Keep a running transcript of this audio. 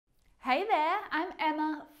Hey there, I'm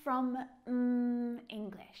Emma from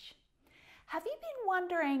English. Have you been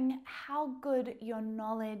wondering how good your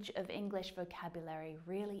knowledge of English vocabulary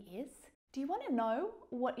really is? Do you want to know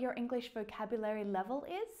what your English vocabulary level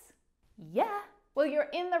is? Yeah! Well, you're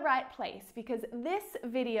in the right place because this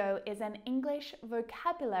video is an English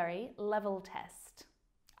vocabulary level test.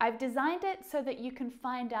 I've designed it so that you can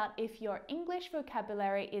find out if your English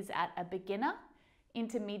vocabulary is at a beginner,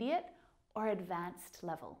 intermediate, or advanced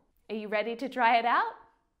level. Are you ready to try it out?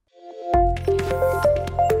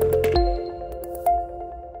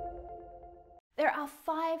 There are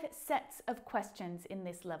 5 sets of questions in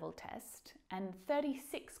this level test and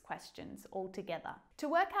 36 questions altogether. To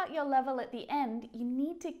work out your level at the end, you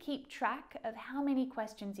need to keep track of how many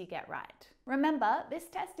questions you get right. Remember, this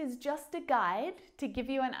test is just a guide to give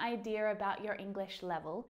you an idea about your English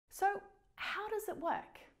level. So, how does it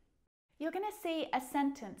work? You're going to see a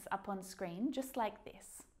sentence up on screen just like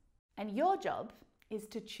this. And your job is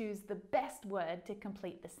to choose the best word to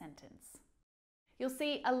complete the sentence. You'll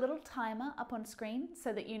see a little timer up on screen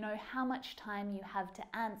so that you know how much time you have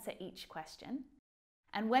to answer each question.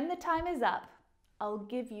 And when the time is up, I'll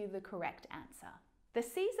give you the correct answer. The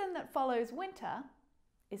season that follows winter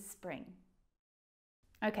is spring.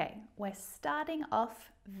 Okay, we're starting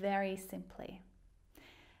off very simply.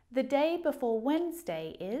 The day before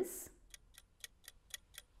Wednesday is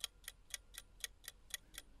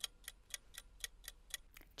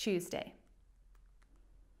Tuesday.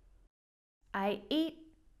 I eat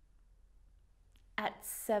at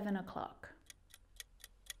 7 o'clock.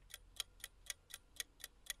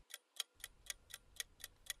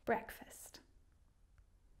 Breakfast.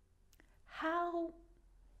 How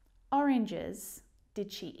oranges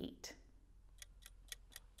did she eat?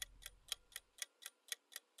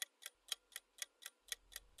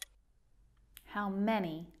 How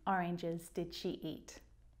many oranges did she eat?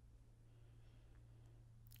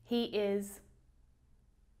 He is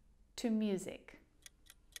to music.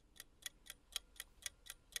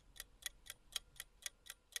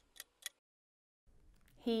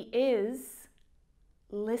 He is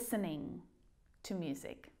listening to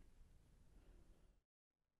music.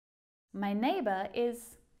 My neighbor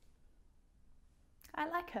is, I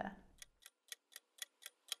like her.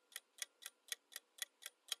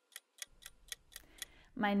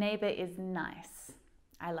 My neighbor is nice.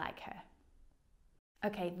 I like her.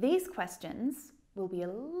 Okay, these questions will be a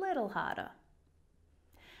little harder.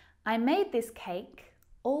 I made this cake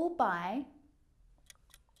all by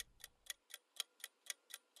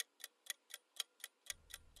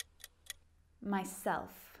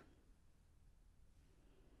myself.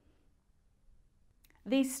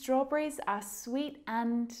 These strawberries are sweet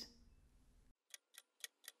and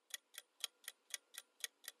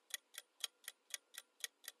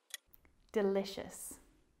delicious.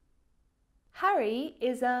 Harry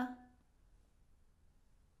is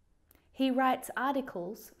he writes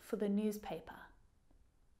articles for the newspaper.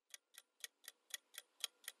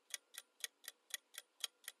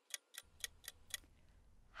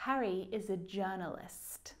 Harry is a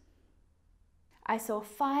journalist. I saw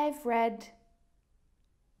 5 red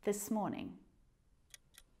this morning.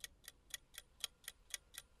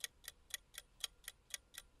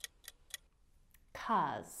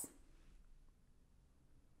 Cars.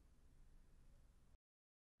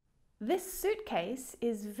 This suitcase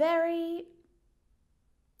is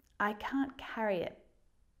I can't carry it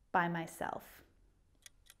by myself.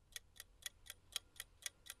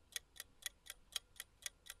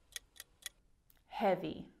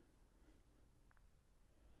 Heavy.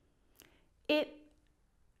 It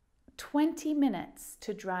 20 minutes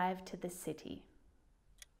to drive to the city.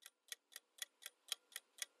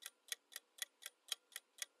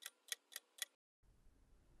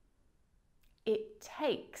 It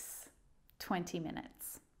takes 20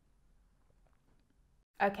 minutes.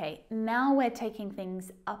 Okay, now we're taking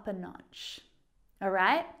things up a notch. All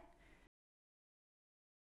right?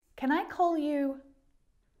 Can I call you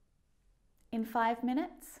in 5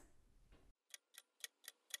 minutes?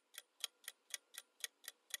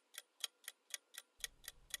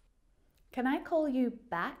 Can I call you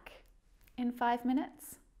back in 5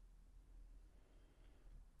 minutes?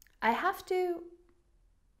 I have to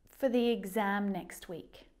for the exam next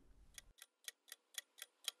week.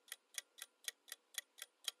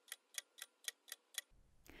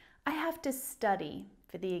 I have to study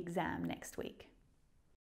for the exam next week.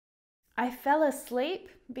 I fell asleep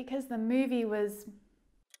because the movie was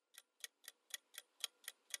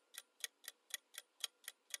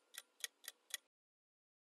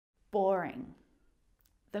boring.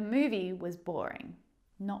 The movie was boring,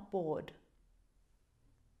 not bored.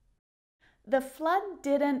 The flood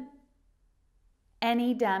didn't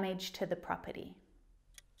any damage to the property.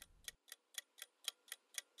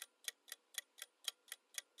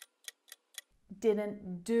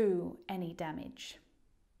 Didn't do any damage.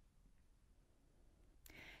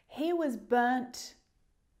 He was burnt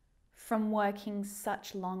from working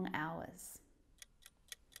such long hours.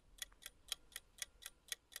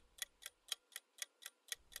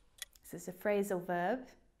 This is a phrasal verb.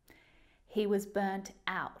 He was burnt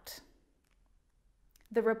out.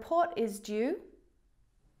 The report is due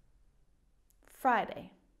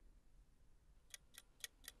Friday.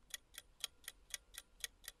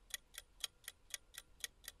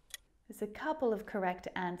 There's a couple of correct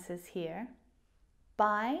answers here.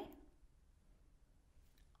 By,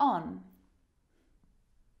 on.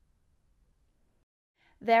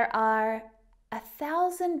 There are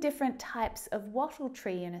 1,000 different types of wattle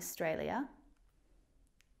tree in Australia,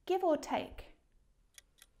 give or take.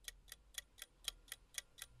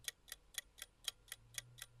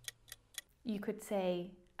 You could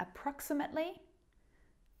say approximately,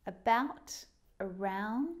 about,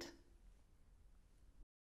 around.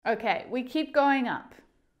 Okay, we keep going up.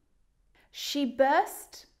 She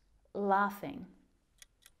burst laughing.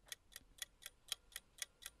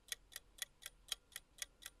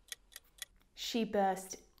 She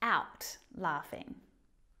burst out laughing.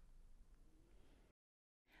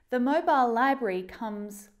 The mobile library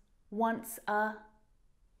comes once a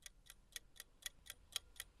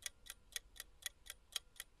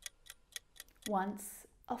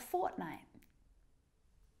fortnight.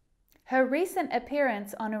 Her recent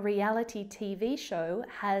appearance on a reality TV show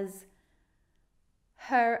has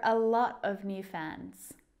her a lot of new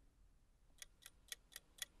fans.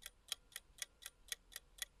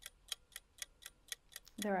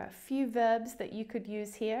 There are a few verbs that you could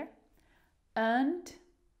use here. Earned,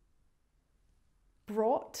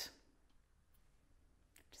 brought.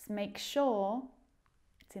 Just make sure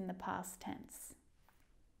it's in the past tense.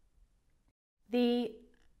 The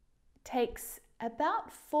takes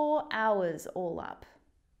about 4 hours all up.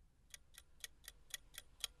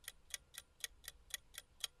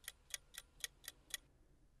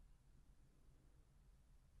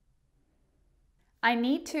 I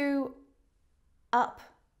need to up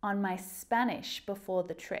on my Spanish before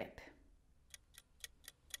the trip.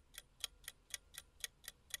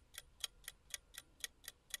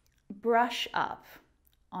 Brush up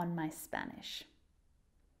on my Spanish.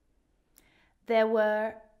 There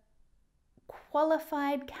were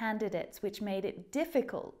qualified candidates which made it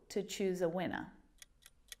difficult to choose a winner.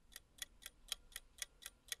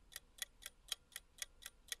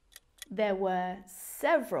 There were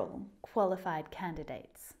several qualified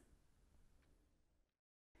candidates.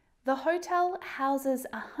 The hotel houses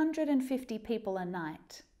 150 people a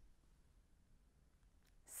night.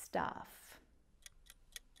 Staff.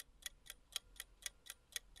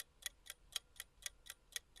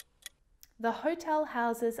 The hotel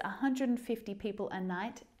houses 150 people a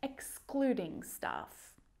night, excluding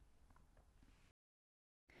staff.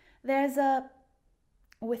 There's a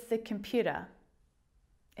with the computer.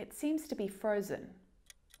 It seems to be frozen.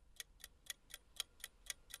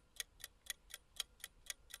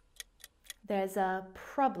 There's a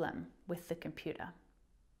problem with the computer.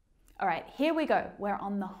 All right, here we go. We're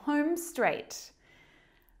on the home straight.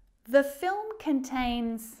 The film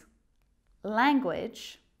contains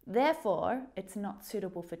language, therefore it's not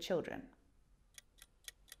suitable for children.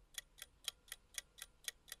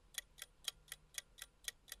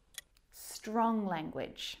 Strong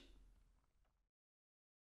language.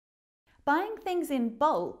 Buying things in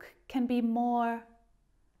bulk can be more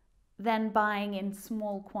than buying in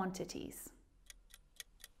small quantities.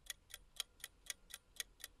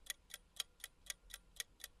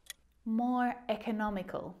 More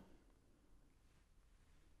economical.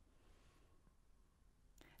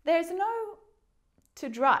 There's no to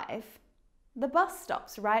drive. The bus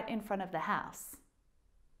stops right in front of the house.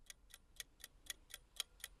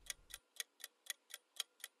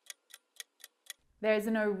 There's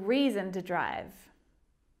no reason to drive.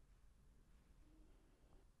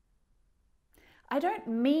 I don't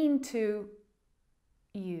mean to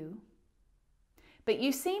you, but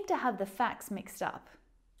you seem to have the facts mixed up.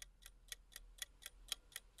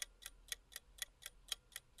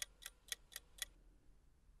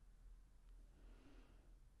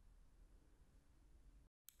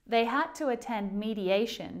 They had to attend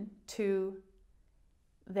mediation to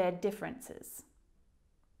their differences.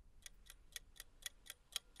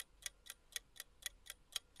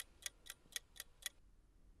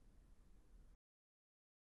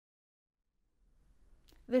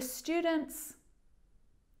 The students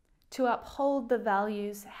to uphold the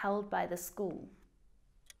values held by the school.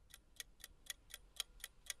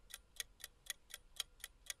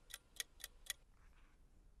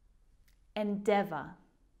 endeavor.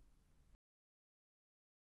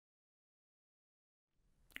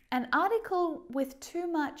 An article with too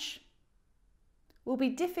much will be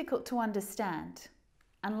difficult to understand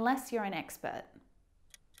unless you're an expert.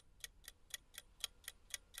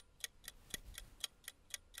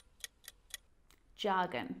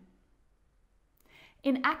 Jargon.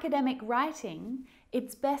 In academic writing,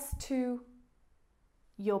 it's best to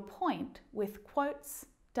your point with quotes,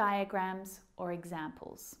 diagrams, or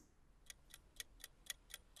examples.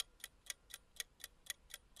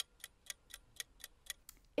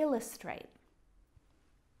 Illustrate.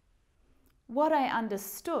 What I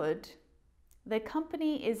understood, the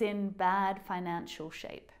company is in bad financial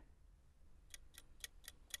shape.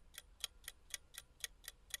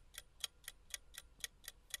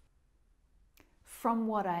 From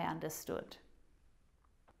what I understood.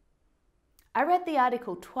 I read the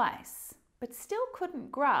article twice, but still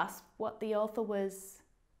couldn't grasp what the author was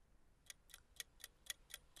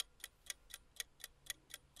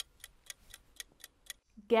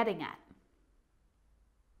getting at.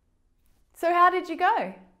 So how did you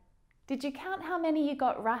go? Did you count how many you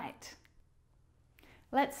got right?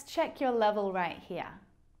 Let's check your level right here.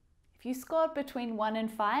 If you scored between 1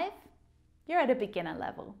 and 5, you're at a beginner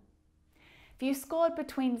level. If you scored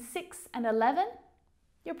between 6 and 11,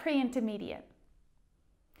 you're pre-intermediate.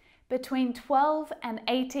 Between 12 and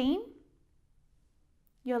 18,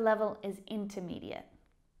 your level is intermediate.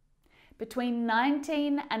 Between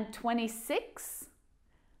 19 and 26,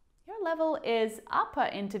 your level is upper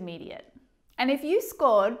intermediate. And if you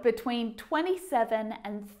scored between 27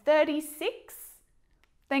 and 36,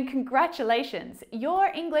 then congratulations, your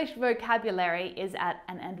English vocabulary is at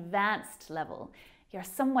an advanced level. You're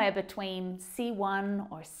somewhere between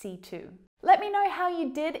C1 or C2. Let me know how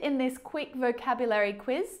you did in this quick vocabulary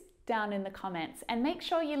quiz down in the comments, and make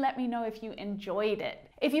sure you let me know if you enjoyed it.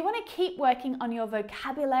 If you want to keep working on your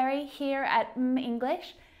vocabulary here at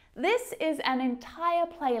mmmEnglish, this is an entire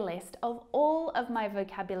playlist of all of my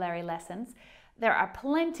vocabulary lessons. There are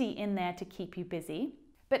plenty in there to keep you busy.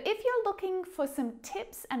 But if you're looking for some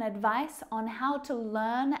tips and advice on how to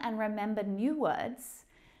learn and remember new words,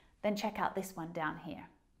 then check out this one down here.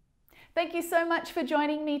 Thank you so much for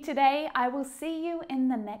joining me today. I will see you in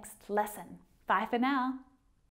the next lesson. Bye for now.